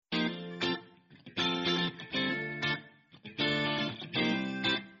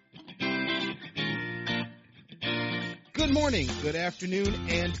Good morning, good afternoon,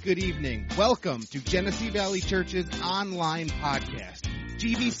 and good evening. Welcome to Genesee Valley Church's online podcast.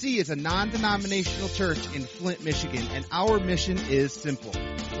 GVC is a non-denominational church in Flint, Michigan, and our mission is simple: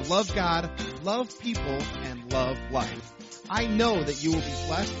 to love God, love people, and love life. I know that you will be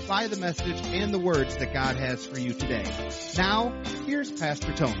blessed by the message and the words that God has for you today. Now, here's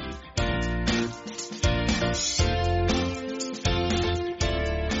Pastor Tony.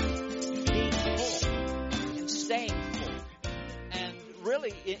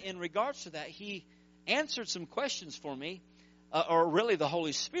 In regards to that, he answered some questions for me, or really the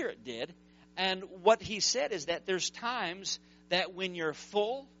Holy Spirit did. And what he said is that there's times that when you're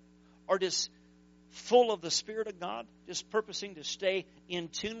full, or just full of the Spirit of God, just purposing to stay in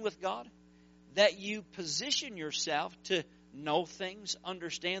tune with God, that you position yourself to know things,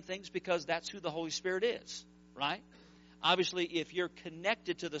 understand things, because that's who the Holy Spirit is, right? Obviously, if you're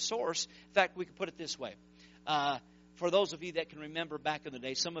connected to the source, in fact, we could put it this way. For those of you that can remember back in the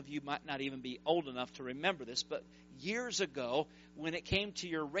day, some of you might not even be old enough to remember this, but years ago, when it came to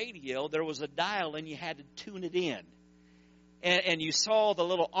your radio, there was a dial and you had to tune it in. And you saw the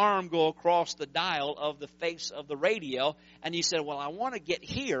little arm go across the dial of the face of the radio, and you said, well, I want to get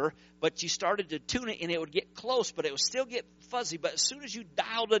here, but you started to tune it, and it would get close, but it would still get fuzzy. But as soon as you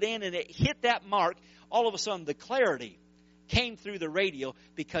dialed it in and it hit that mark, all of a sudden the clarity came through the radio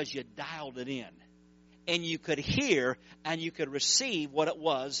because you dialed it in. And you could hear and you could receive what it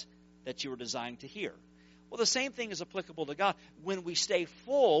was that you were designed to hear. Well, the same thing is applicable to God. When we stay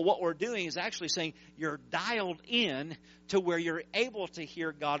full, what we're doing is actually saying you're dialed in to where you're able to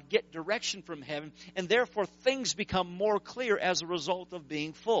hear God, get direction from heaven, and therefore things become more clear as a result of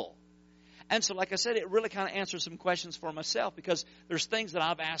being full. And so, like I said, it really kind of answers some questions for myself, because there's things that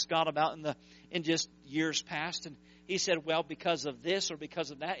I've asked God about in just years past, and He said, well, because of this or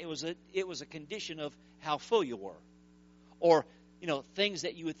because of that, it was a condition of how full you were. Or, things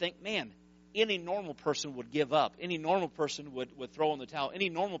that you would think, man, any normal person would give up. Any normal person would throw in the towel. Any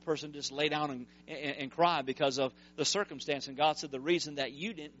normal person just lay down and cry because of the circumstance. And God said the reason that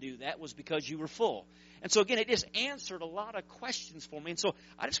you didn't do that was because you were full. And so, again, it just answered a lot of questions for me. And so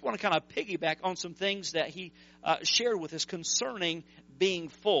I just want to kind of piggyback on some things that he shared with us concerning being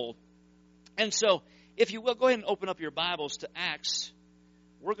full. And so, if you will, go ahead and open up your Bibles to Acts.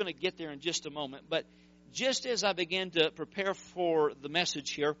 We're going to get there in just a moment. But just as I began to prepare for the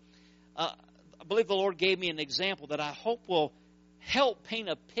message here, I believe the Lord gave me an example that I hope will help paint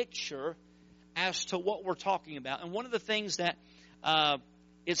a picture as to what we're talking about. And one of the things that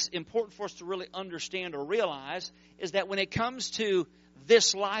it's important for us to really understand or realize is that when it comes to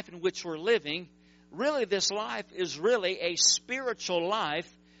this life in which we're living, really this life is really a spiritual life,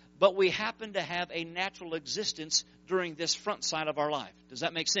 but we happen to have a natural existence during this front side of our life. Does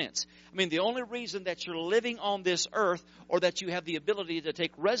that make sense? I mean, the only reason that you're living on this earth, or that you have the ability to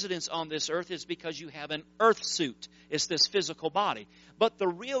take residence on this earth, is because you have an earth suit. It's this physical body. But the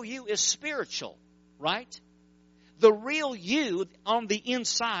real you is spiritual, right? The real you on the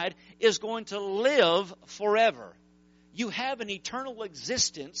inside is going to live forever. You have an eternal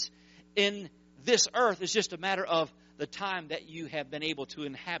existence in this earth. It's just a matter of the time that you have been able to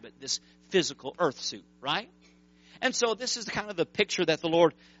inhabit this physical earth suit, right? And so this is kind of the picture that the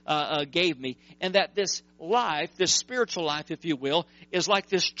Lord gave me, and that this life, this spiritual life, if you will, is like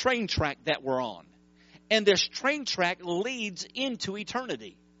this train track that we're on. And this train track leads into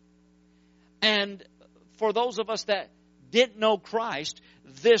eternity. And for those of us that didn't know Christ,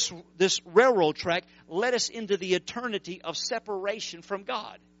 this railroad track led us into the eternity of separation from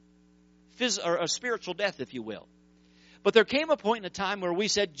God, or a spiritual death, if you will. But there came a point in a time where we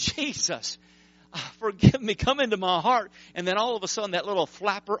said, Jesus, forgive me, come into my heart. And then all of a sudden that little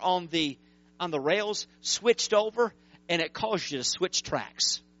flapper on the rails switched over, and it caused you to switch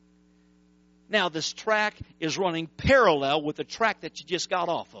tracks. Now this track is running parallel with the track that you just got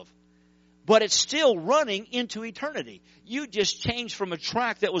off of. But it's still running into eternity. You just changed from a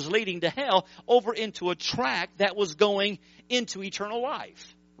track that was leading to hell over into a track that was going into eternal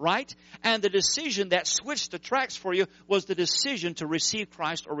life. Right? And the decision that switched the tracks for you was the decision to receive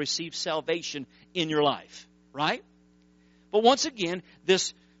Christ or receive salvation in your life. Right? But once again,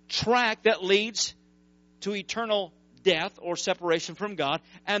 this track that leads to eternal death or separation from God,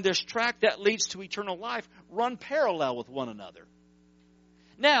 and this track that leads to eternal life run parallel with one another.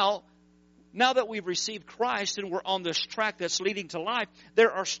 Now that we've received Christ and we're on this track that's leading to life,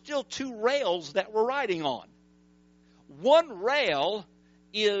 there are still two rails that we're riding on. One rail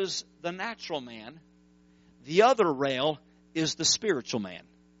is the natural man. The other rail is the spiritual man.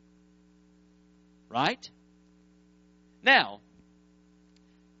 Right? Now,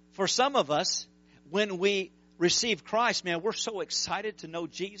 for some of us, when we receive Christ, man, we're so excited to know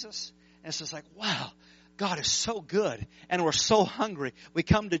Jesus. And it's just like, wow, God is so good. And we're so hungry. We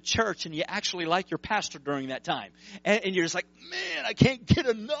come to church and you actually like your pastor during that time. And you're just like, man, I can't get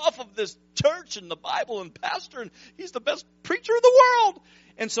enough of this church and the Bible and pastor. And he's the best preacher in the world.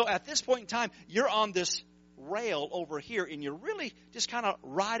 And so at this point in time, you're on this rail over here and you're really just kind of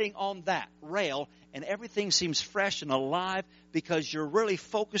riding on that rail. And everything seems fresh and alive because you're really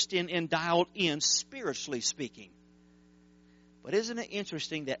focused in and dialed in, spiritually speaking. But isn't it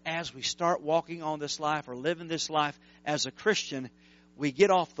interesting that as we start walking on this life or living this life as a Christian, we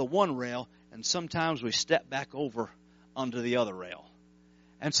get off the one rail and sometimes we step back over onto the other rail.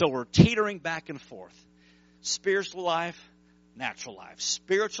 And so we're teetering back and forth. Spiritual life, natural life.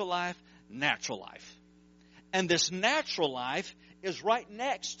 Spiritual life, natural life. And this natural life is right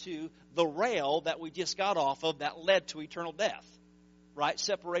next to the rail that we just got off of that led to eternal death. Right?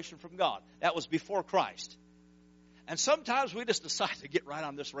 Separation from God. That was before Christ. And sometimes we just decide to get right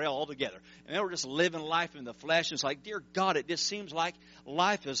on this rail altogether. And then we're just living life in the flesh. It's like, dear God, it just seems like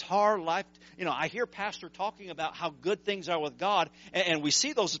life is hard. Life, I hear Pastor talking about how good things are with God. And we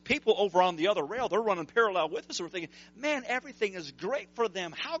see those people over on the other rail. They're running parallel with us. And we're thinking, man, everything is great for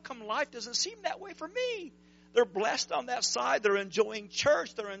them. How come life doesn't seem that way for me? They're blessed on that side. They're enjoying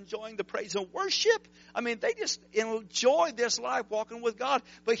church. They're enjoying the praise and worship. I mean, they just enjoy this life walking with God.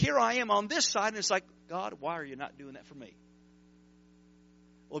 But here I am on this side, and it's like, God, why are you not doing that for me?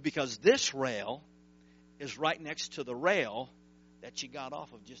 Well, because this rail is right next to the rail that you got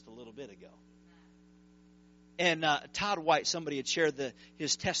off of just a little bit ago. And Todd White, somebody had shared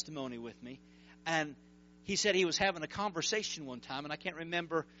his testimony with me, and he said he was having a conversation one time, and I can't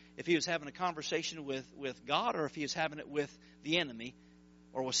remember if he was having a conversation with God or if he was having it with the enemy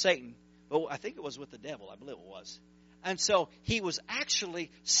or with Satan. But I think it was with the devil, I believe it was. And so he was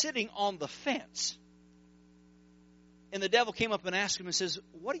actually sitting on the fence. And the devil came up and asked him and says,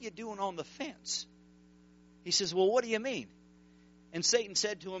 what are you doing on the fence? He says, well, what do you mean? And Satan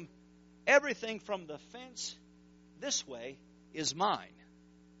said to him, everything from the fence this way is mine.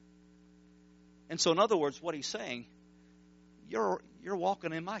 And so in other words, what he's saying, you're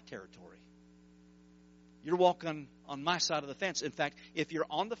walking in my territory. You're walking on my side of the fence. In fact, if you're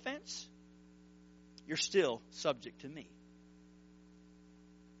on the fence, you're still subject to me.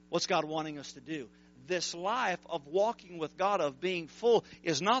 What's God wanting us to do? This life of walking with God, of being full,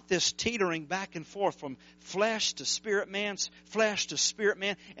 is not this teetering back and forth from flesh to spirit man,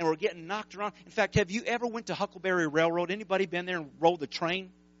 and we're getting knocked around. In fact, have you ever went to Huckleberry Railroad? Anybody been there and rode the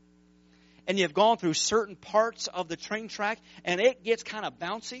train? And you've gone through certain parts of the train track, and it gets kind of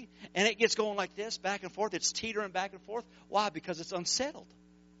bouncy, and it gets going like this, back and forth. It's teetering back and forth. Why? Because it's unsettled.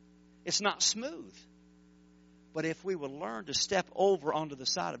 It's not smooth. But if we would learn to step over onto the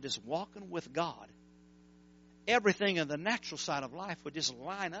side of just walking with God, everything in the natural side of life would just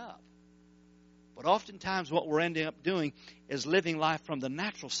line up. But oftentimes what we're ending up doing is living life from the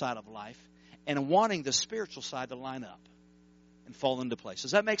natural side of life and wanting the spiritual side to line up and fall into place.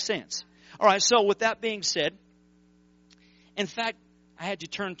 Does that make sense? All right, so with that being said, in fact, I had you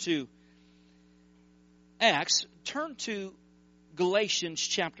turn to Acts. Turn to Galatians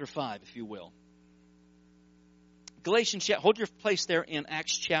chapter 5, if you will. Hold your place there in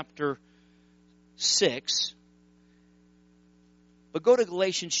Acts chapter 6. But go to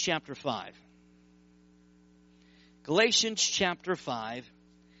Galatians chapter 5. Galatians chapter 5,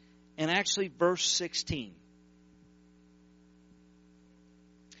 and actually verse 16.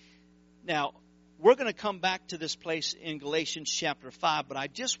 Now, we're going to come back to this place in Galatians chapter 5, but I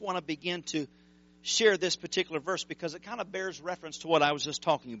just want to begin to share this particular verse because it kind of bears reference to what I was just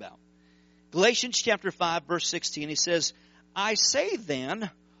talking about. Galatians chapter 5, verse 16, he says, I say then,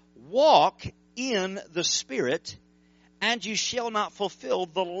 walk in the Spirit, and you shall not fulfill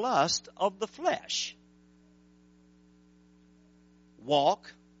the lust of the flesh.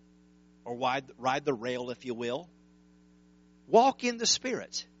 Walk, or ride the rail, if you will. Walk in the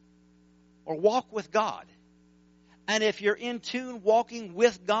Spirit, or walk with God. And if you're in tune walking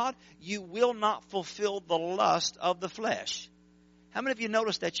with God, you will not fulfill the lust of the flesh. How many of you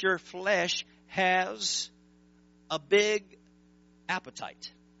notice that your flesh has a big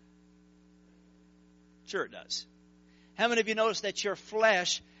appetite? Sure it does. How many of you notice that your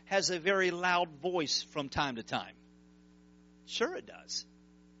flesh has a very loud voice from time to time? Sure it does.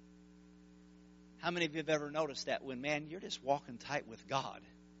 How many of you have ever noticed that when, man, you're just walking tight with God,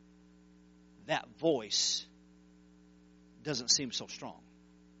 that voice doesn't seem so strong?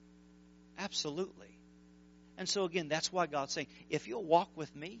 Absolutely. And so again, that's why God's saying, if you'll walk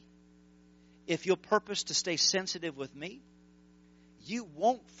with me, if you'll purpose to stay sensitive with me, you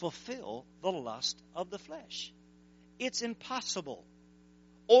won't fulfill the lust of the flesh. It's impossible.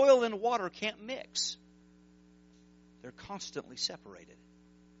 Oil and water can't mix. They're constantly separated.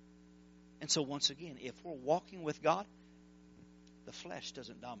 And so once again, if we're walking with God, the flesh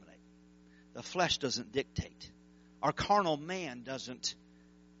doesn't dominate. The flesh doesn't dictate. Our carnal man doesn't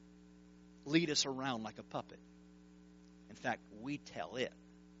lead us around like a puppet. In fact, we tell it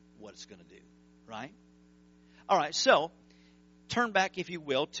what it's going to do. Right? All right, so turn back, if you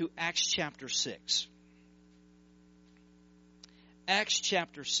will, to Acts chapter 6. Acts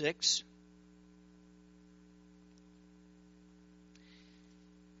chapter 6.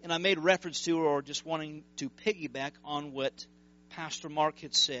 And I made reference to, or just wanting to piggyback on what Pastor Mark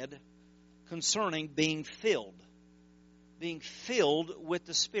had said concerning being filled with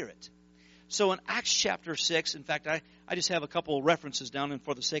the Spirit. So in Acts chapter 6, in fact, I just have a couple of references down, and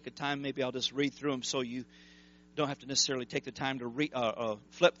for the sake of time, maybe I'll just read through them so you don't have to necessarily take the time to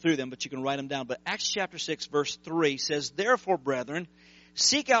flip through them, but you can write them down. But Acts chapter 6, verse 3 says, "Therefore, brethren,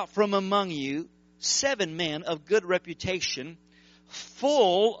 seek out from among you 7 men of good reputation,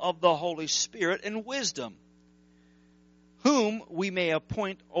 full of the Holy Spirit and wisdom, whom we may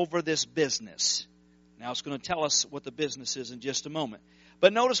appoint over this business." Now it's going to tell us what the business is in just a moment.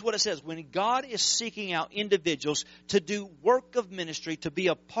 But notice what it says. When God is seeking out individuals to do work of ministry, to be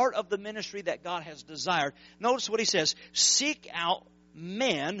a part of the ministry that God has desired, notice what he says. Seek out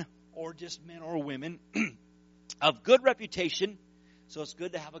men, or just men or women, of good reputation. So it's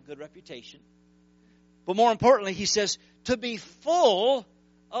good to have a good reputation. But more importantly, he says, to be full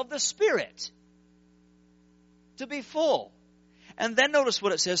of the Spirit. To be full. And then notice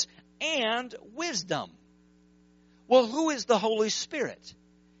what it says, and wisdom. Well, who is the Holy Spirit?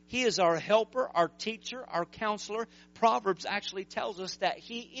 He is our helper, our teacher, our counselor. Proverbs actually tells us that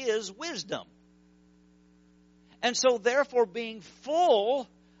He is wisdom. And so therefore, being full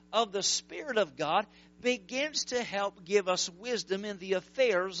of the Spirit of God begins to help give us wisdom in the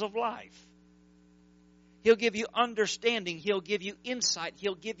affairs of life. He'll give you understanding. He'll give you insight.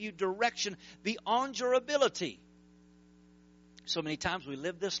 He'll give you direction beyond your ability. So many times we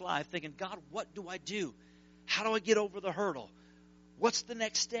live this life thinking, God, what do I do? How do I get over the hurdle? What's the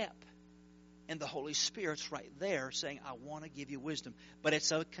next step? And the Holy Spirit's right there saying, I want to give you wisdom. But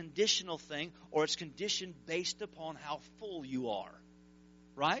it's a conditional thing, or it's conditioned based upon how full you are.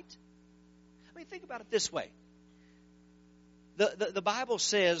 Right? I mean, think about it this way. The Bible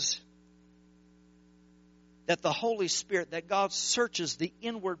says that the Holy Spirit, that God searches the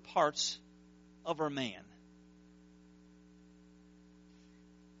inward parts of our man.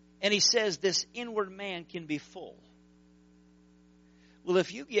 And He says this inward man can be full. Well,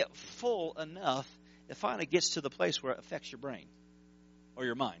 if you get full enough, it finally gets to the place where it affects your brain or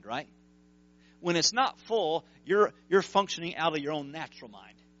your mind, right? When it's not full, you're functioning out of your own natural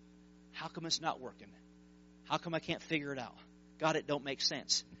mind. How come it's not working? How come I can't figure it out? God, it don't make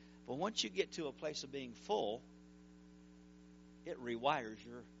sense. But once you get to a place of being full, it rewires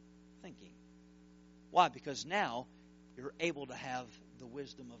your thinking. Why? Because now you're able to have the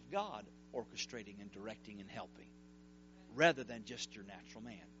wisdom of God orchestrating and directing and helping, rather than just your natural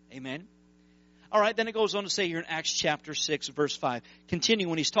man. Amen? All right, then it goes on to say here in Acts chapter 6, verse 5, continuing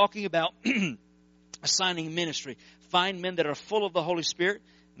when he's talking about assigning ministry. Find men that are full of the Holy Spirit,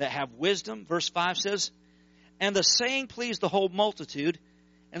 that have wisdom. Verse 5 says, and the saying pleased the whole multitude,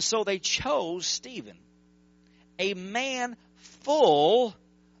 and so they chose Stephen, a man full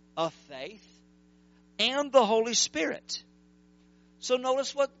of faith and the Holy Spirit. So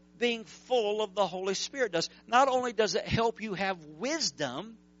notice what being full of the Holy Spirit does. Not only does it help you have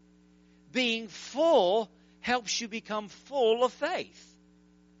wisdom, being full helps you become full of faith.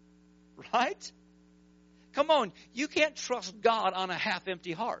 Right? Come on, you can't trust God on a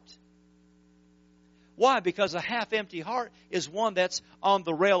half-empty heart. Why? Because a half-empty heart is one that's on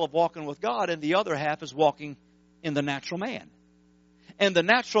the rail of walking with God, and the other half is walking in the natural man. And the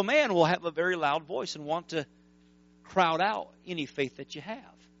natural man will have a very loud voice and want to crowd out any faith that you have.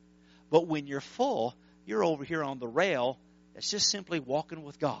 But when you're full, you're over here on the rail that's just simply walking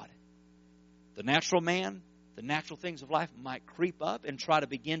with God. The natural man, the natural things of life might creep up and try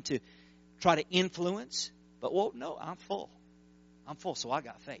to influence. But, well, no, I'm full. I'm full, so I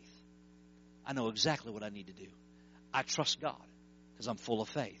got faith. I know exactly what I need to do. I trust God because I'm full of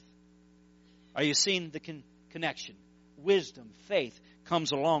faith. Are you seeing the connection? Wisdom, faith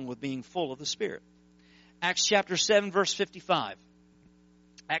comes along with being full of the Spirit. Acts chapter 7, verse 55.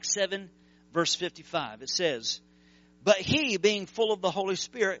 Acts 7, verse 55. It says, but he, being full of the Holy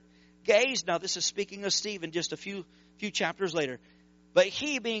Spirit, gazed. Now this is speaking of Stephen just a few chapters later. But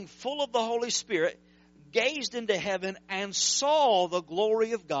he, being full of the Holy Spirit, gazed into heaven and saw the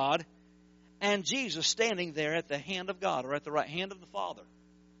glory of God and Jesus standing there at the hand of God, or at the right hand of the Father.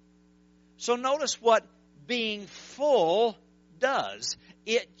 So notice what being full does.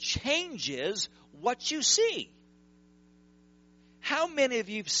 It changes what you see. How many of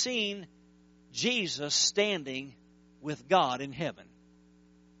you have seen Jesus standing with God in heaven?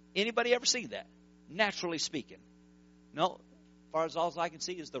 Anybody ever seen that? Naturally speaking. No, as far as all I can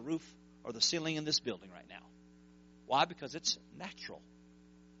see is the roof or the ceiling in this building right now. Why? Because it's natural.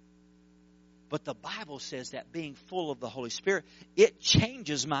 But the Bible says that being full of the Holy Spirit, it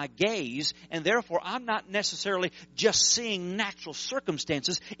changes my gaze, and therefore I'm not necessarily just seeing natural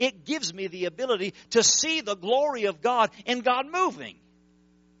circumstances. It gives me the ability to see the glory of God and God moving.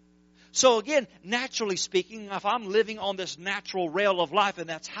 So again, naturally speaking, if I'm living on this natural rail of life, and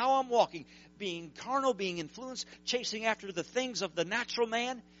that's how I'm walking, being carnal, being influenced, chasing after the things of the natural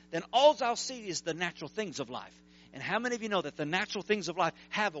man, then all I'll see is the natural things of life. And how many of you know that the natural things of life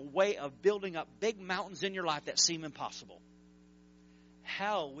have a way of building up big mountains in your life that seem impossible?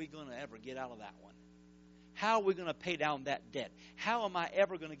 How are we going to ever get out of that one? How are we going to pay down that debt? How am I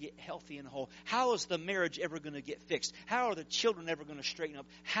ever going to get healthy and whole? How is the marriage ever going to get fixed? How are the children ever going to straighten up?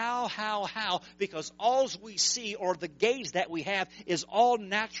 How? Because all we see, or the gaze that we have, is all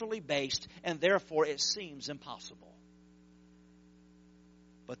naturally based, and therefore it seems impossible.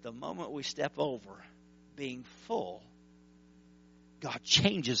 But the moment we step over being full, God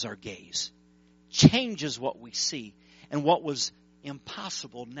changes our gaze, changes what we see, and what was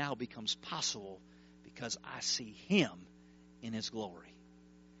impossible now becomes possible because I see Him in His glory.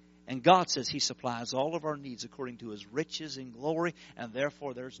 And God says He supplies all of our needs according to His riches in glory, and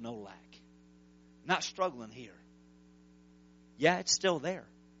therefore there's no lack. Not struggling here. Yeah, it's still there,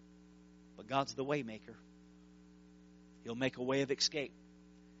 but God's the way maker. He'll make a way of escape.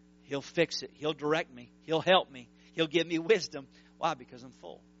 He'll fix it. He'll direct me. He'll help me. He'll give me wisdom. Why? Because I'm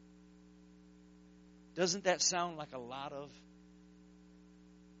full. Doesn't that sound like a lot of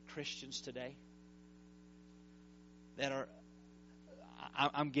Christians today that are,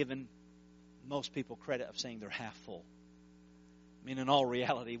 I'm giving most people credit of saying they're half full. I mean, in all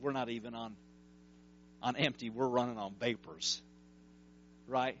reality, we're not even on empty. We're running on vapors.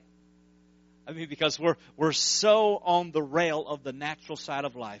 Right? I mean, because we're so on the rail of the natural side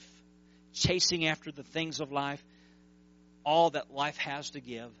of life, chasing after the things of life, all that life has to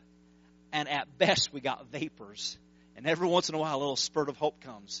give, and at best we got vapors, and every once in a while a little spurt of hope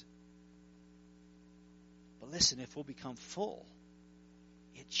comes. But listen, if we'll become full,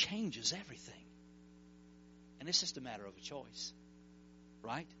 it changes everything. And it's just a matter of a choice,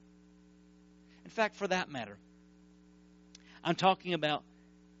 right? In fact, for that matter, I'm talking about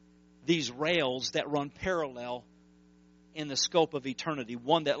these rails that run parallel in the scope of eternity.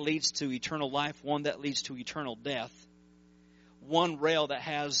 One that leads to eternal life, one that leads to eternal death. One rail that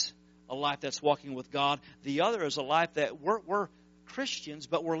has a life that's walking with God. The other is a life that we're Christians,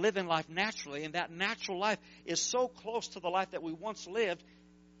 but we're living life naturally, and that natural life is so close to the life that we once lived.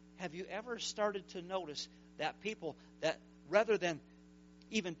 Have you ever started to notice that people that rather than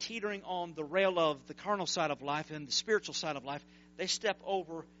even teetering on the rail of the carnal side of life and the spiritual side of life, they step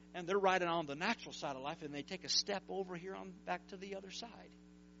over and they're riding on the natural side of life, and they take a step over here on back to the other side.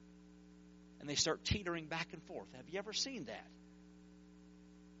 And they start teetering back and forth. Have you ever seen that?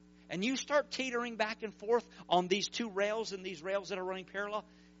 And you start teetering back and forth on these two rails and these rails that are running parallel.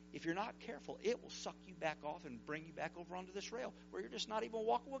 If you're not careful, it will suck you back off and bring you back over onto this rail where you're just not even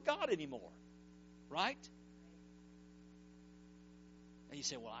walking with God anymore. Right? And you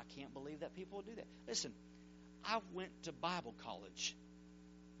say, well, I can't believe that people will do that. Listen, I went to Bible college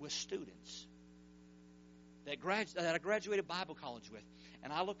with students that I graduated Bible college with.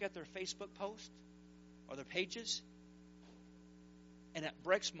 And I look at their Facebook posts or their pages, and it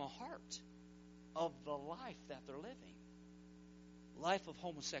breaks my heart of the life that they're living. Life of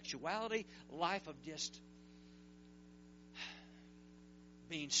homosexuality, life of just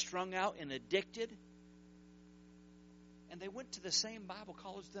being strung out and addicted. And they went to the same Bible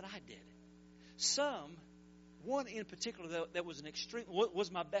college that I did. One in particular that was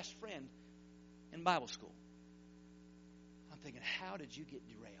was my best friend in Bible school. I'm thinking, how did you get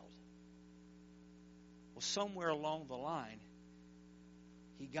derailed? Well, somewhere along the line,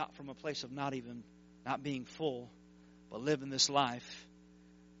 he got from a place of not being full, but living this life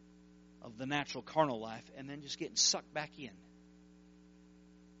of the natural carnal life, and then just getting sucked back in.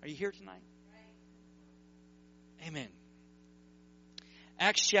 Are you here tonight? Amen.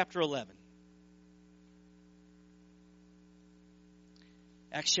 Acts chapter 11.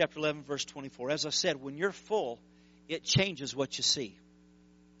 Acts chapter 11, verse 24. As I said, when you're full, it changes what you see.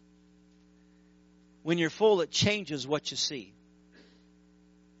 When you're full, it changes what you see.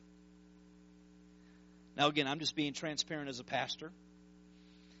 Now, again, I'm just being transparent as a pastor.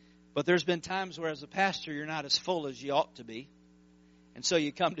 But there's been times where as a pastor, you're not as full as you ought to be. And so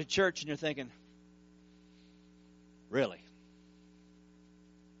you come to church and you're thinking, really?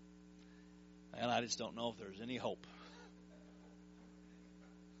 And I just don't know if there's any hope.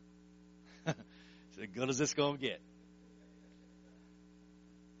 It's as good as it's going to get.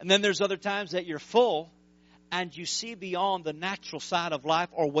 And then there's other times that you're full and you see beyond the natural side of life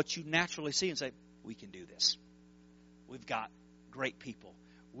or what you naturally see and say, we can do this. We've got great people.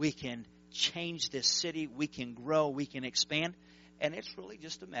 We can change this city. We can grow. We can expand. And it's really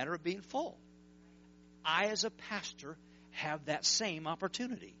just a matter of being full. I, as a pastor, have that same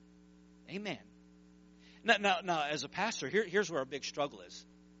opportunity. Amen. Now as a pastor, here's where our big struggle is.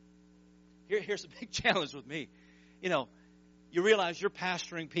 Here's the big challenge with me. You know, you realize you're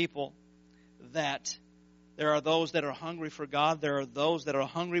pastoring people that there are those that are hungry for God. There are those that are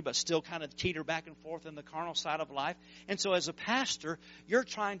hungry but still kind of teeter back and forth in the carnal side of life. And so as a pastor, you're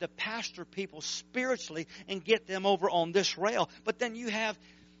trying to pastor people spiritually and get them over on this rail. But then you have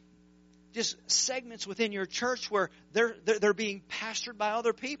just segments within your church where they're being pastored by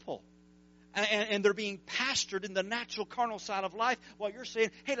other people. And they're being pastored in the natural carnal side of life while you're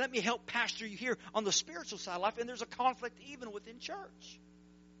saying, hey, let me help pastor you here on the spiritual side of life. And there's a conflict even within church.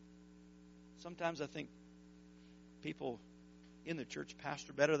 Sometimes I think people in the church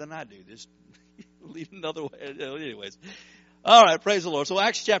pastor better than I do. Just leave it another way. Anyways. All right, praise the Lord. So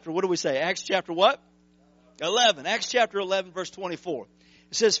Acts chapter, what do we say? Acts chapter what? 11. Acts chapter 11, verse 24.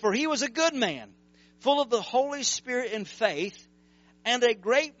 It says, for he was a good man, full of the Holy Spirit and faith, and a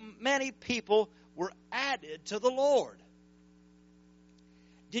great many people were added to the Lord.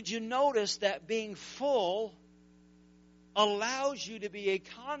 Did you notice that being full allows you to be a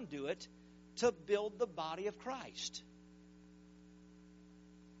conduit to build the body of Christ?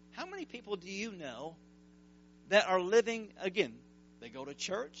 How many people do you know that are living, again, they go to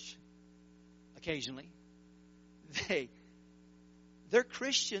church occasionally. They're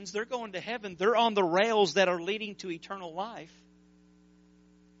Christians, they're going to heaven, they're on the rails that are leading to eternal life.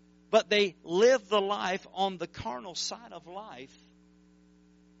 But they live the life on the carnal side of life.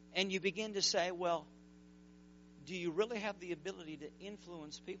 And you begin to say, well, do you really have the ability to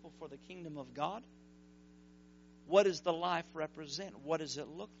influence people for the kingdom of God? What does the life represent? What does it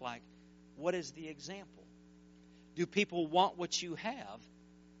look like? What is the example? Do people want what you have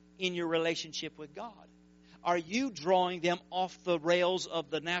in your relationship with God? Are you drawing them off the rails of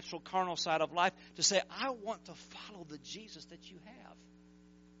the natural carnal side of life to say, I want to follow the Jesus that you have?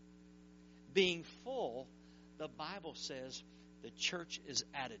 Being full, the Bible says the church is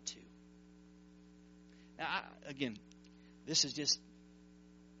added to. Now, again, this is just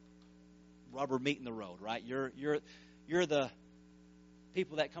rubber meeting the road, right? You're the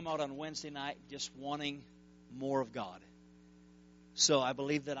people that come out on Wednesday night just wanting more of God. So I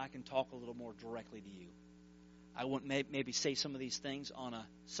believe that I can talk a little more directly to you. I wouldn't maybe say some of these things on a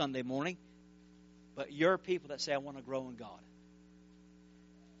Sunday morning, but you're people that say, I want to grow in God.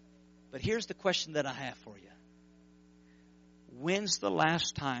 But here's the question that I have for you. When's the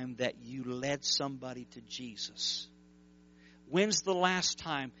last time that you led somebody to Jesus? When's the last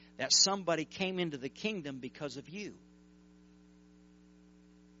time that somebody came into the kingdom because of you?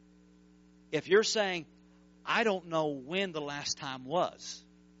 If you're saying, I don't know when the last time was,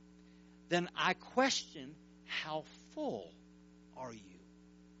 then I question, how full are you?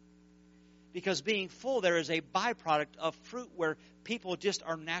 Because being full, there is a byproduct of fruit where people just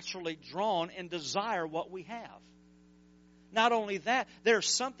are naturally drawn and desire what we have. Not only that,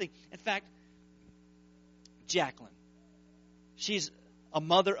 there's something. In fact, Jacqueline, she's a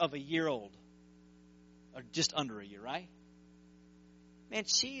mother of a year-old, or just under a year, right? Man,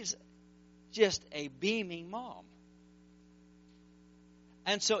 she's just a beaming mom.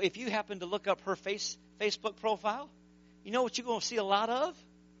 And so if you happen to look up her Facebook profile, you know what you're going to see a lot of?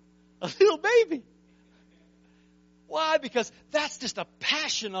 A little baby. Why? Because that's just a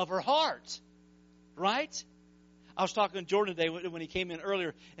passion of her heart. Right? I was talking to Jordan today when he came in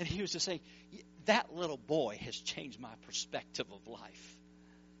earlier, and he was just saying, that little boy has changed my perspective of life.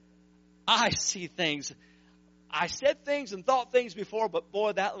 I see things. I said things and thought things before, but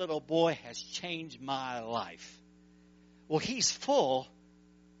boy, that little boy has changed my life. Well, he's full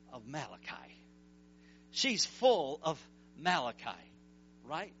of Malachi. She's full of Malachi.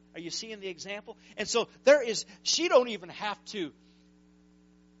 Right? Are you seeing the example? And so she don't even have to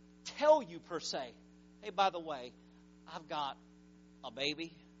tell you per se, hey, by the way, I've got a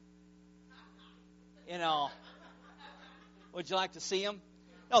baby. You know, would you like to see him?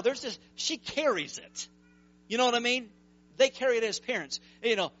 No, there's this, she carries it. You know what I mean? They carry it as parents.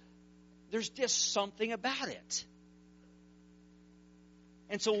 You know, there's just something about it.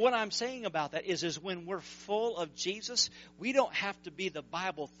 And so what I'm saying about that is when we're full of Jesus, we don't have to be the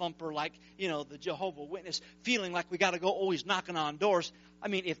Bible thumper like, you know, the Jehovah's Witness, feeling like we got to go always knocking on doors. I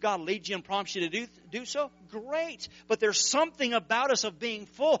mean, if God leads you and prompts you to do so, great. But there's something about us of being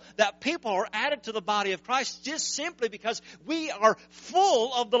full that people are added to the body of Christ just simply because we are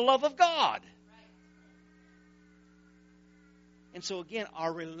full of the love of God. And so again,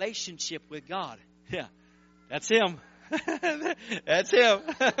 our relationship with God, yeah, that's Him. That's Him.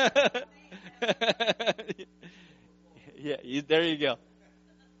 Yeah, there you go.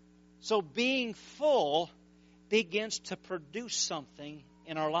 So being full begins to produce something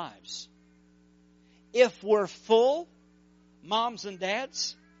in our lives. If we're full, moms and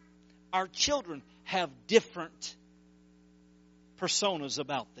dads, our children have different personas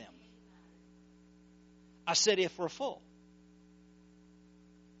about them. I said if we're full.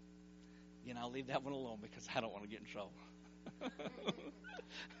 You know, I'll leave that one alone because I don't want to get in trouble.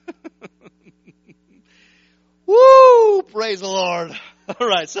 Woo! Praise the Lord. All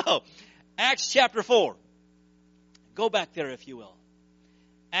right, so Acts chapter 4. Go back there if you will.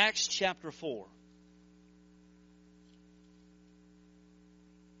 Acts chapter 4.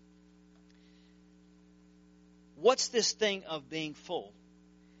 What's this thing of being full?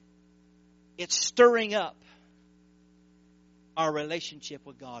 It's stirring up our relationship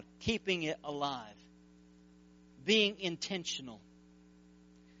with God, keeping it alive, being intentional,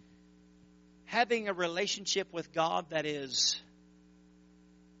 having a relationship with God that is,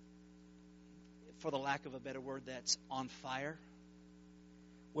 for the lack of a better word, that's on fire,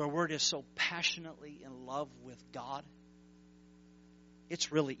 where we're just so passionately in love with God.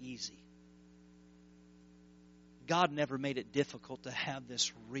 It's really easy. God never made it difficult to have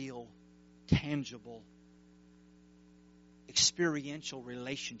this real, tangible, experiential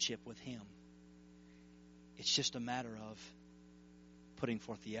relationship with Him. It's just a matter of putting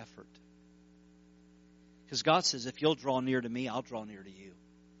forth the effort. Because God says, if you'll draw near to me, I'll draw near to you.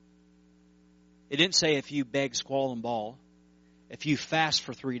 It didn't say if you beg, squall, and bawl, if you fast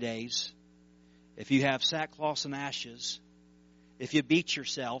for 3 days, if you have sackcloth and ashes, if you beat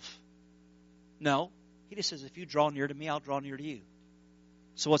yourself. No. He just says, if you draw near to me, I'll draw near to you.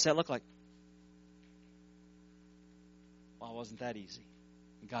 So what's that look like? Well, it wasn't that easy.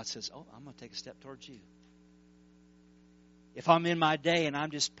 And God says, oh, I'm going to take a step towards you. If I'm in my day and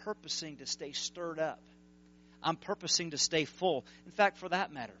I'm just purposing to stay stirred up, I'm purposing to stay full. In fact, for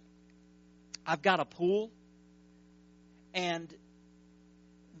that matter, I've got a pool, and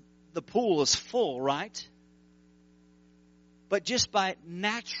the pool is full, right? But just by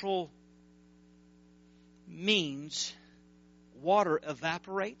natural means, water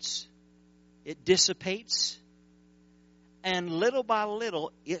evaporates, it dissipates, and little by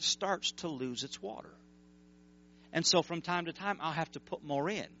little, it starts to lose its water. And so from time to time, I'll have to put more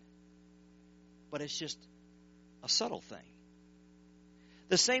in. But it's just a subtle thing.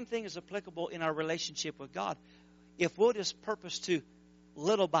 The same thing is applicable in our relationship with God. If we'll just purpose to,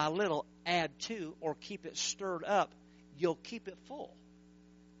 little by little, add to or keep it stirred up, you'll keep it full.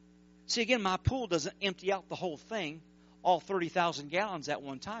 See, again, my pool doesn't empty out the whole thing, all 30,000 gallons at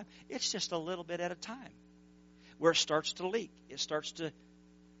one time. It's just a little bit at a time. Where it starts to leak, it starts to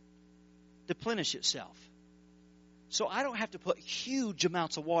deplenish itself. So I don't have to put huge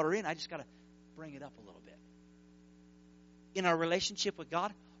amounts of water in. I just got to bring it up a little bit. In our relationship with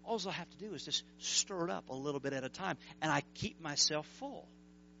God, all I have to do is just stir it up a little bit at a time. And I keep myself full.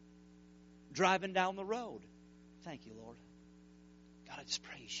 Driving down the road. Thank you, Lord. God, I just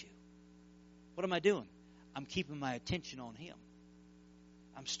praise you. What am I doing? I'm keeping my attention on Him.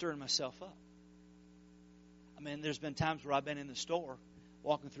 I'm stirring myself up. I mean, there's been times where I've been in the store,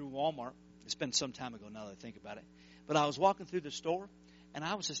 walking through Walmart. It's been some time ago now that I think about it. But I was walking through the store, and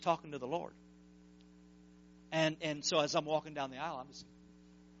I was just talking to the Lord. And so as I'm walking down the aisle, I'm just...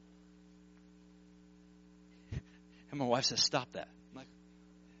 And my wife says, stop that. I'm like,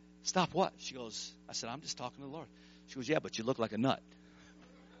 stop what? She goes, I said, I'm just talking to the Lord. She goes, yeah, but you look like a nut.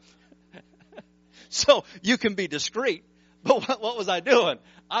 So you can be discreet, but what was I doing?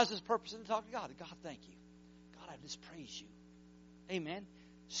 I was just purposing to talk to God. God, thank you. God, I just praise you. Amen.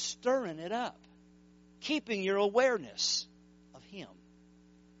 Stirring it up. Keeping your awareness of Him.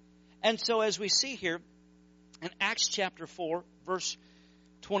 And so as we see here in Acts chapter 4, verse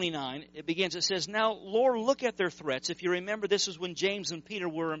 29, it begins, it says, "Now, Lord, look at their threats." If you remember, this is when James and Peter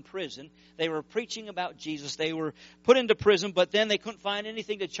were in prison. They were preaching about Jesus. They were put into prison, but then they couldn't find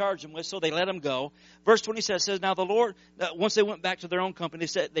anything to charge them with, so they let them go. Verse 27 says, "Now the Lord," once they went back to their own company,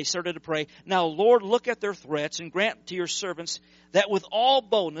 they started to pray, "Now, Lord, look at their threats and grant to your servants that with all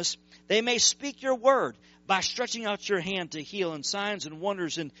boldness they may speak your word by stretching out your hand to heal, and signs and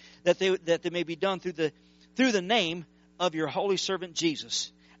wonders, and that they may be done through the name of your holy servant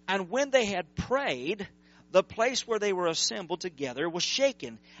Jesus." And when they had prayed, the place where they were assembled together was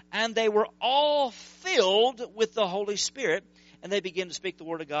shaken, and they were all filled with the Holy Spirit, and they began to speak the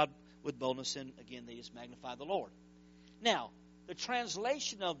word of God with boldness, and again they just magnify the Lord. Now, the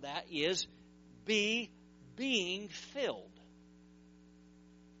translation of that is being filled.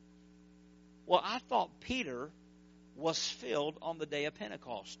 Well, I thought Peter was filled on the day of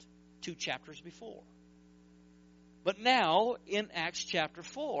Pentecost, 2 chapters before. But now, in Acts chapter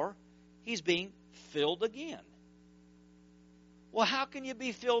 4, he's being filled again. Well, how can you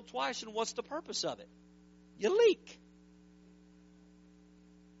be filled twice, and what's the purpose of it? You leak.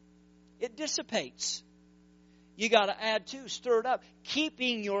 It dissipates. You got to add to, stir it up,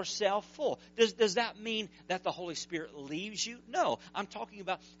 keeping yourself full. Does that mean that the Holy Spirit leaves you? No. I'm talking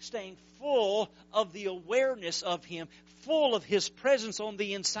about staying full of the awareness of Him, full of His presence on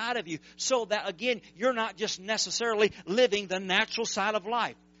the inside of you, so that, again, you're not just necessarily living the natural side of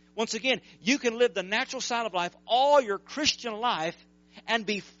life. Once again, you can live the natural side of life all your Christian life and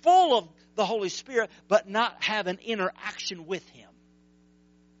be full of the Holy Spirit, but not have an interaction with Him.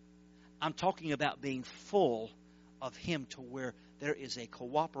 I'm talking about being full of Him to where there is a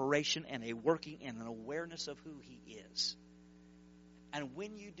cooperation and a working and an awareness of who He is. And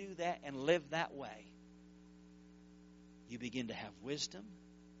when you do that and live that way, you begin to have wisdom.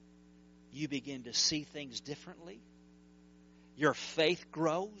 You begin to see things differently. Your faith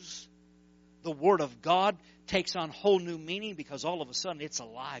grows. The Word of God takes on whole new meaning because all of a sudden it's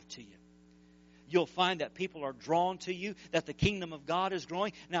alive to you. You'll find that people are drawn to you, that the kingdom of God is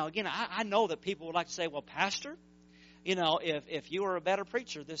growing. Now, again, I know that people would like to say, "Well, Pastor, you know, if you were a better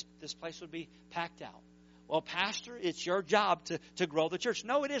preacher, this place would be packed out." Well, Pastor, it's your job to grow the church.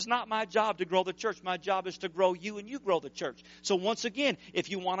 No, it is not my job to grow the church. My job is to grow you, and you grow the church. So once again, if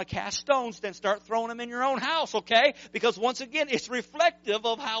you want to cast stones, then start throwing them in your own house, okay? Because once again, it's reflective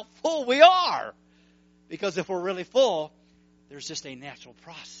of how full we are. Because if we're really full, there's just a natural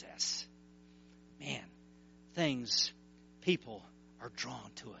process. Man, people are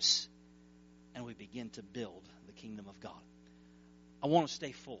drawn to us, and we begin to build the kingdom of God. I want to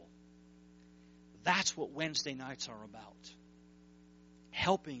stay full. That's what Wednesday nights are about.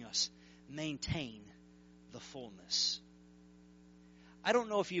 Helping us maintain the fullness. I don't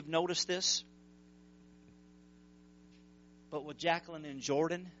know if you've noticed this, but with Jacqueline and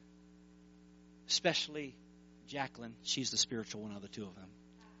Jordan, especially Jacqueline, she's the spiritual one of the two of them.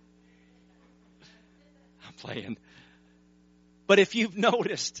 I'm playing. But if you've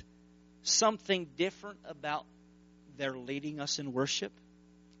noticed something different about their leading us in worship,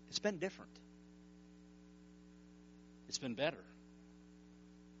 it's been different. It's been better.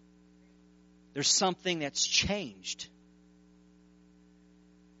 There's something that's changed.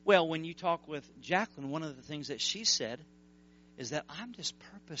 Well, when you talk with Jacqueline, one of the things that she said is that I'm just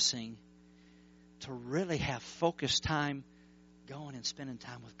purposing to really have focused time going and spending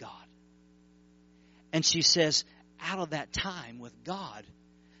time with God. And she says, out of that time with God,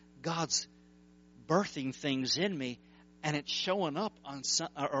 God's birthing things in me, and it's showing up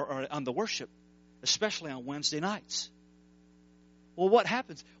on the worship, especially on Wednesday nights. Well, what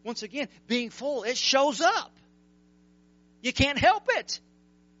happens? Once again, being full, it shows up. You can't help it,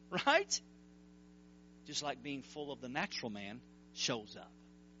 right? Just like being full of the natural man shows up.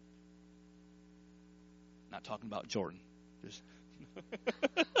 Not talking about Jordan.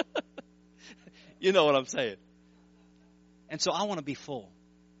 You know what I'm saying. And so I want to be full.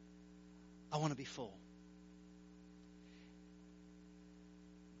 I want to be full.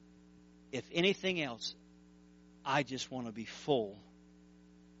 If anything else, I just want to be full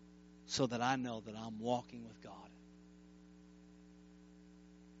so that I know that I'm walking with God.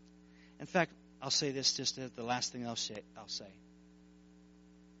 In fact, I'll say this just as the last thing I'll say.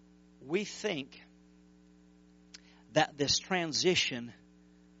 We think that this transition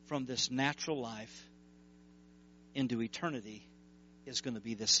from this natural life into eternity is going to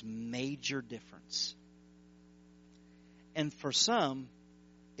be this major difference. And for some,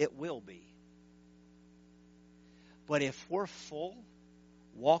 it will be. But if we're full,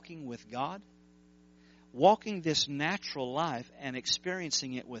 walking with God, walking this natural life and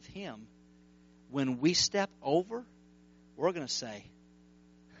experiencing it with Him, when we step over, we're going to say,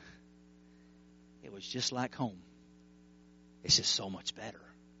 it was just like home. It's just so much better.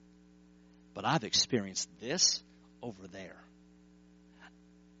 But I've experienced this over there.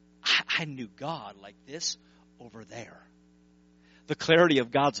 I knew God like this over there. The clarity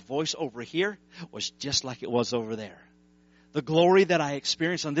of God's voice over here was just like it was over there. The glory that I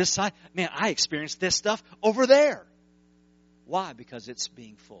experienced on this side, man, I experienced this stuff over there. Why? Because it's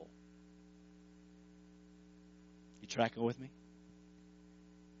being full. You tracking with me?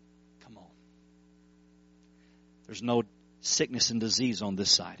 Come on. There's no sickness and disease on this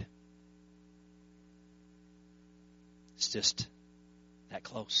side. It's just that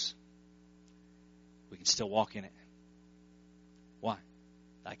close. We can still walk in it. Why?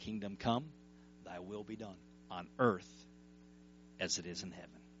 Thy kingdom come, thy will be done on earth as it is in heaven.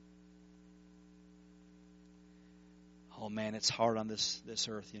 Oh man, it's hard on this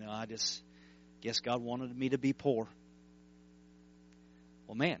earth. I just guess God wanted me to be poor.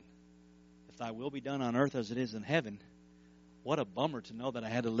 Well man, if thy will be done on earth as it is in heaven, what a bummer to know that I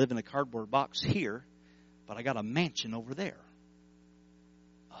had to live in a cardboard box here, but I got a mansion over there.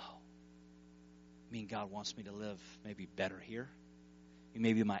 Oh, I mean God wants me to live maybe better here.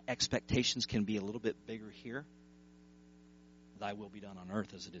 Maybe my expectations can be a little bit bigger here. Thy will be done on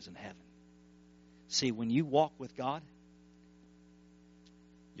earth as it is in heaven. See, when you walk with God,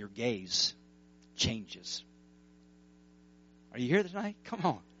 your gaze changes. Are you here tonight? Come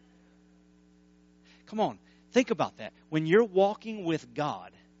on. Come on. Think about that. When you're walking with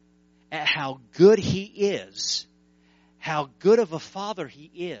God, at how good He is, how good of a Father He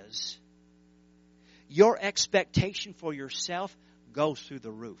is, your expectation for yourself goes through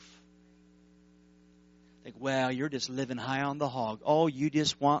the roof. Think, well, you're just living high on the hog. Oh, you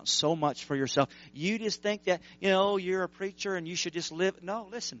just want so much for yourself. You just think that, you're a preacher and you should just live. No,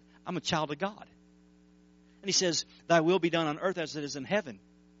 listen, I'm a child of God. And He says, thy will be done on earth as it is in heaven.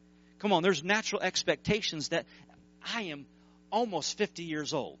 Come on, there's natural expectations that I am almost 50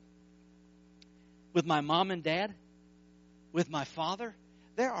 years old. With my mom and dad, with my father,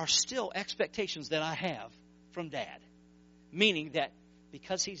 there are still expectations that I have from Dad. Meaning that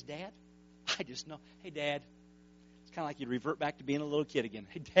because he's Dad, I just know, hey, Dad. It's kind of like you revert back to being a little kid again.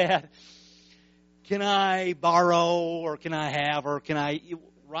 Hey, Dad, can I borrow or can I have or can I,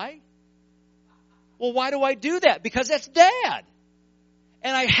 right? Well, why do I do that? Because that's Dad.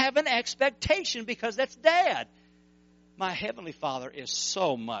 And I have an expectation because that's Dad. My Heavenly Father is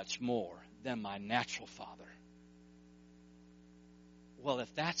so much more than my natural father. Well,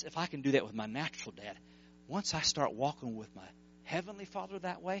 if I can do that with my natural dad, once I start walking with my Heavenly Father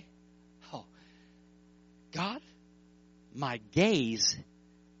that way, oh, God, my gaze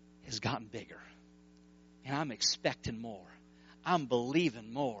has gotten bigger. And I'm expecting more. I'm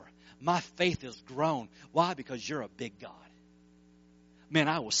believing more. My faith has grown. Why? Because you're a big God. Man,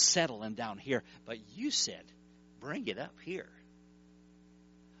 I was settling down here, but you said, bring it up here.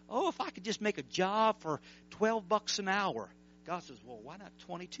 Oh, if I could just make a job for $12 an hour. God says, well, why not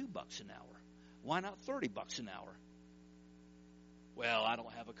 $22 an hour? Why not $30 an hour? Well, I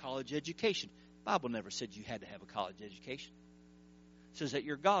don't have a college education. The Bible never said you had to have a college education. It says that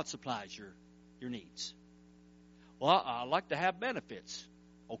your God supplies your needs. Well, I like to have benefits.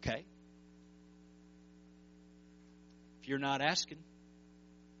 Okay. If you're not asking,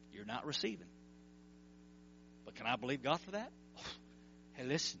 you're not receiving. But can I believe God for that? Hey,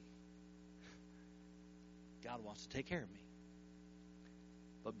 listen. God wants to take care of me.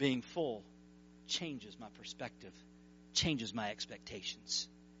 But being full changes my perspective, changes my expectations,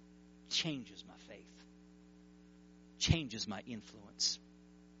 changes my faith, changes my influence.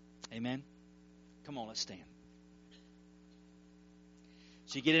 Amen? Come on, let's stand.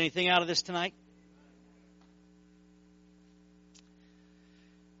 Did you get anything out of this tonight?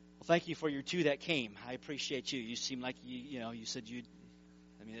 Well, thank you for your two that came. I appreciate you. You seem like you said you'd.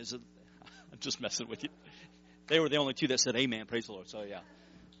 I'm just messing with you. They were the only two that said amen. Praise the Lord. So, yeah.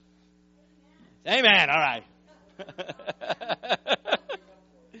 Amen. All right.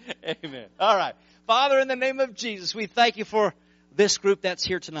 Amen. All right. Father, in the name of Jesus, we thank you for this group that's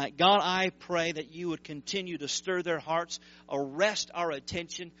here tonight. God, I pray that you would continue to stir their hearts, arrest our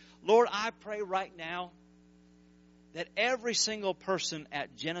attention. Lord, I pray right now that every single person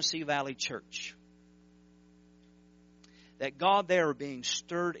at Genesee Valley Church, that God, they are being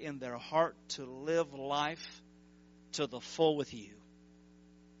stirred in their heart to live life to the full with you.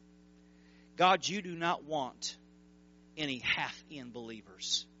 God, you do not want any half-in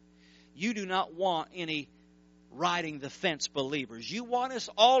believers. You do not want any riding the fence believers. You want us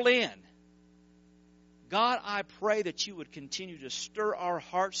all in. God, I pray that you would continue to stir our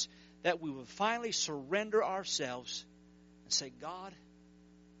hearts, that we would finally surrender ourselves and say, God,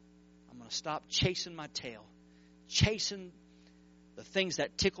 I'm going to to stop chasing my tail, chasing the things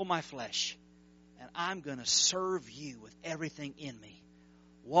that tickle my flesh, and I'm going to serve you with everything in me,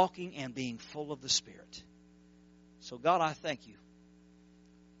 walking and being full of the Spirit. So, God, I thank you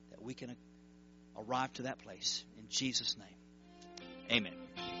that we can arrive to that place. In Jesus' name, amen.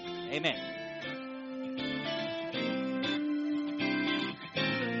 Amen.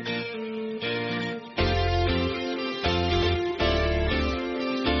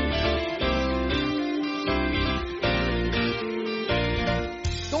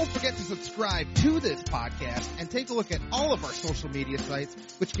 Don't forget to subscribe to this podcast and take a look at all of our social media sites,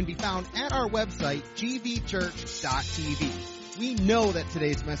 which can be found at our website, gvchurch.tv. We know that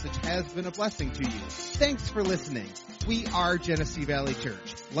today's message has been a blessing to you. Thanks for listening. We are Genesee Valley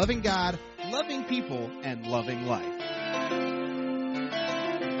Church, loving God, loving people, and loving life.